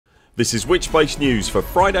This is Witch-Based News for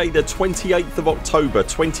Friday the 28th of October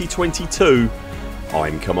 2022.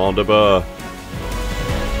 I'm Commander Burr.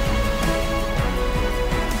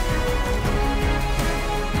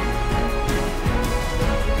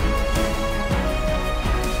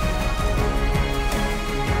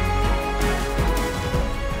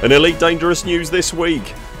 In Elite Dangerous news this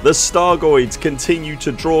week, the Stargoids continue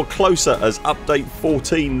to draw closer as update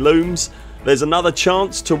 14 looms. There's another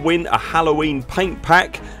chance to win a Halloween paint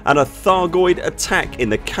pack, and a Thargoid attack in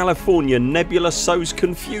the California Nebula sows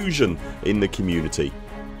confusion in the community.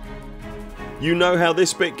 You know how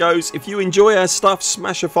this bit goes. If you enjoy our stuff,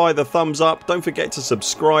 smashify the thumbs up, don't forget to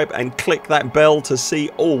subscribe and click that bell to see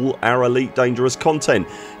all our Elite Dangerous content.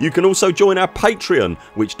 You can also join our Patreon,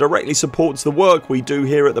 which directly supports the work we do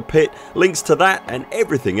here at the pit. Links to that and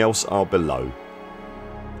everything else are below.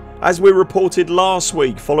 As we reported last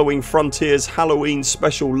week, following Frontier's Halloween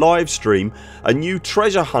special livestream, a new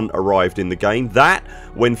treasure hunt arrived in the game that,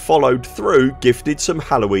 when followed through, gifted some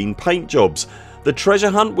Halloween paint jobs. The treasure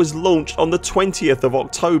hunt was launched on the 20th of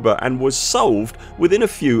October and was solved within a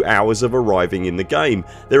few hours of arriving in the game.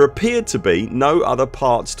 There appeared to be no other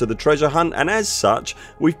parts to the treasure hunt, and as such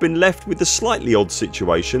we've been left with the slightly odd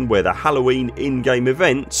situation where the Halloween in-game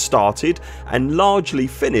event started and largely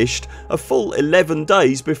finished a full 11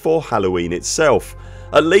 days before Halloween itself,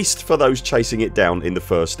 at least for those chasing it down in the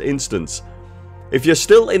first instance. If you're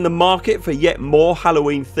still in the market for yet more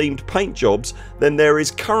Halloween themed paint jobs, then there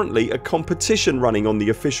is currently a competition running on the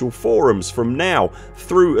official forums from now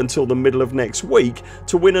through until the middle of next week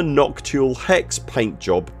to win a Noctule Hex paint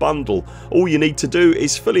job bundle. All you need to do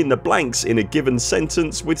is fill in the blanks in a given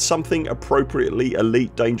sentence with something appropriately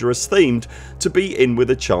Elite Dangerous themed to be in with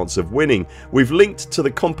a chance of winning. We've linked to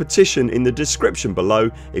the competition in the description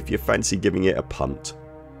below if you fancy giving it a punt.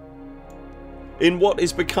 In what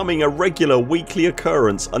is becoming a regular weekly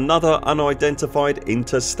occurrence, another unidentified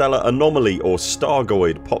interstellar anomaly or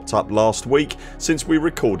Stargoid popped up last week since we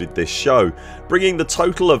recorded this show, bringing the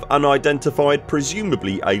total of unidentified,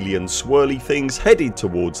 presumably alien swirly things headed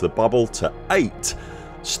towards the bubble to 8.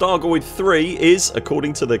 Stargoid 3 is,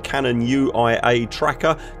 according to the Canonn UIA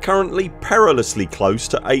tracker, currently perilously close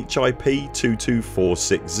to HIP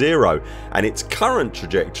 22460, and its current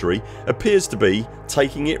trajectory appears to be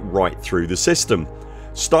taking it right through the system.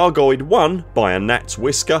 Stargoid 1 by a gnat's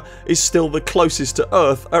whisker is still the closest to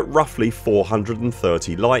Earth at roughly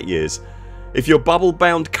 430 light years. If you're bubble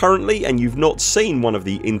bound currently and you've not seen one of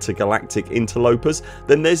the intergalactic interlopers,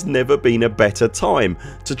 then there's never been a better time.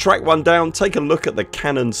 To track one down, take a look at the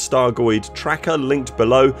Canonn Stargoid tracker linked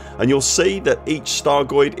below, and you'll see that each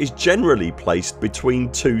Stargoid is generally placed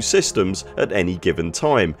between two systems at any given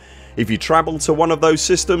time. If you travel to one of those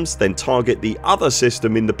systems, then target the other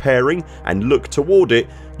system in the pairing and look toward it,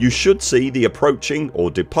 you should see the approaching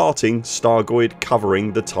or departing Stargoid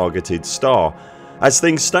covering the targeted star. As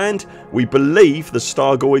things stand, we believe the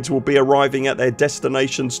Stargoids will be arriving at their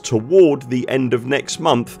destinations toward the end of next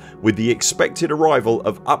month, with the expected arrival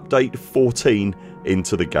of update 14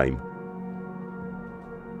 into the game.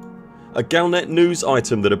 A Galnet news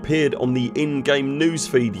item that appeared on the in-game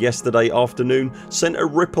newsfeed yesterday afternoon sent a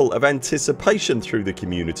ripple of anticipation through the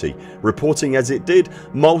community, reporting as it did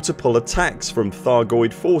multiple attacks from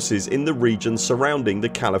Thargoid forces in the region surrounding the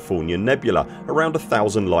California Nebula, around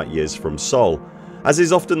 1000 light years from Sol. As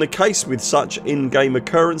is often the case with such in-game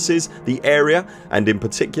occurrences, the area, and in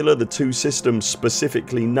particular the two systems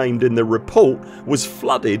specifically named in the report, was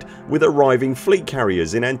flooded with arriving fleet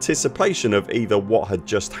carriers in anticipation of either what had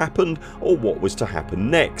just happened or what was to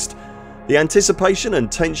happen next. The anticipation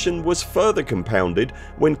and tension was further compounded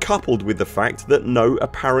when coupled with the fact that no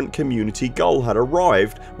apparent community goal had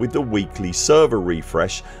arrived with the weekly server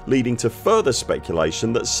refresh, leading to further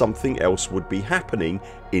speculation that something else would be happening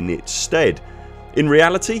in its stead. In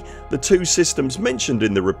reality, the two systems mentioned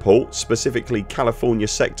in the report, specifically California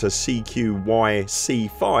Sector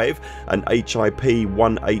CQY-C5 and HIP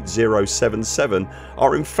 18077,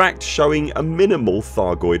 are in fact showing a minimal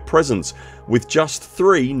Thargoid presence, with just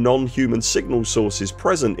 3 non-human signal sources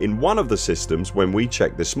present in one of the systems when we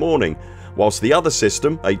checked this morning, whilst the other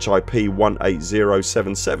system, HIP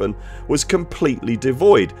 18077, was completely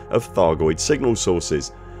devoid of Thargoid signal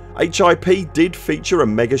sources. HIP did feature a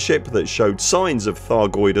megaship that showed signs of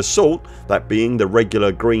Thargoid assault, that being the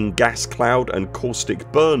regular green gas cloud and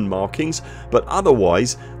caustic burn markings, but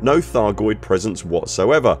otherwise no Thargoid presence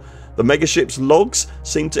whatsoever. The megaship's logs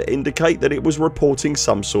seemed to indicate that it was reporting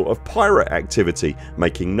some sort of pirate activity,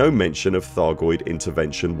 making no mention of Thargoid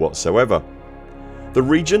intervention whatsoever. The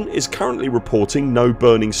region is currently reporting no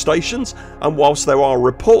burning stations, and whilst there are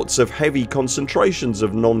reports of heavy concentrations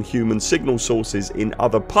of non-human signal sources in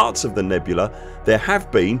other parts of the nebula, there have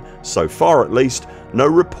been, so far at least, no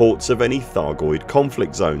reports of any Thargoid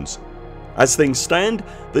conflict zones. As things stand,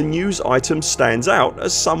 the news item stands out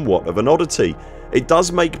as somewhat of an oddity. It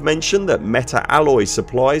does make mention that meta-alloy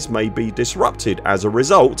supplies may be disrupted as a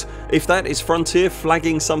result. If that is Frontier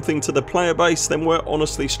flagging something to the player base, then we're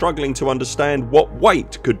honestly struggling to understand what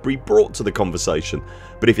weight could be brought to the conversation.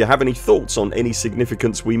 But if you have any thoughts on any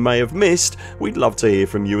significance we may have missed, we'd love to hear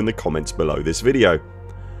from you in the comments below this video.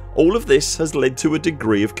 All of this has led to a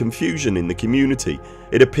degree of confusion in the community.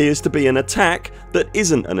 It appears to be an attack that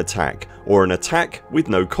isn't an attack, or an attack with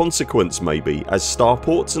no consequence maybe, as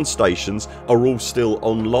starports and stations are all still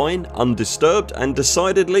online, undisturbed, and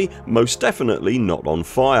decidedly, most definitely not on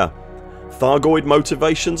fire. Thargoid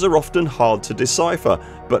motivations are often hard to decipher,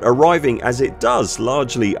 but arriving as it does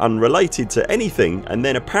largely unrelated to anything and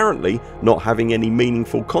then apparently not having any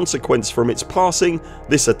meaningful consequence from its passing,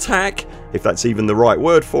 this attack, if that's even the right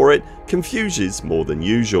word for it, confuses more than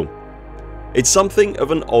usual. It's something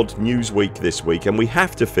of an odd news week this week, and we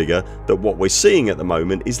have to figure that what we're seeing at the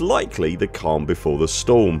moment is likely the calm before the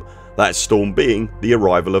storm. That storm being the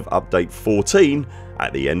arrival of update 14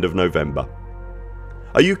 at the end of November.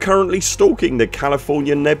 Are you currently stalking the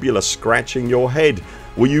California Nebula, scratching your head?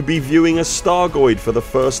 Will you be viewing a Stargoid for the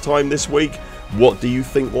first time this week? What do you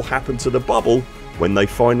think will happen to the bubble when they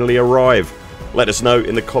finally arrive? Let us know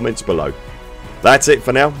in the comments below. That's it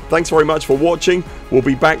for now. Thanks very much for watching. We'll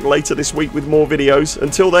be back later this week with more videos.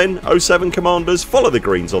 Until then, 07 Commanders, follow the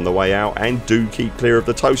greens on the way out and do keep clear of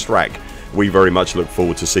the toast rack. We very much look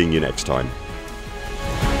forward to seeing you next time.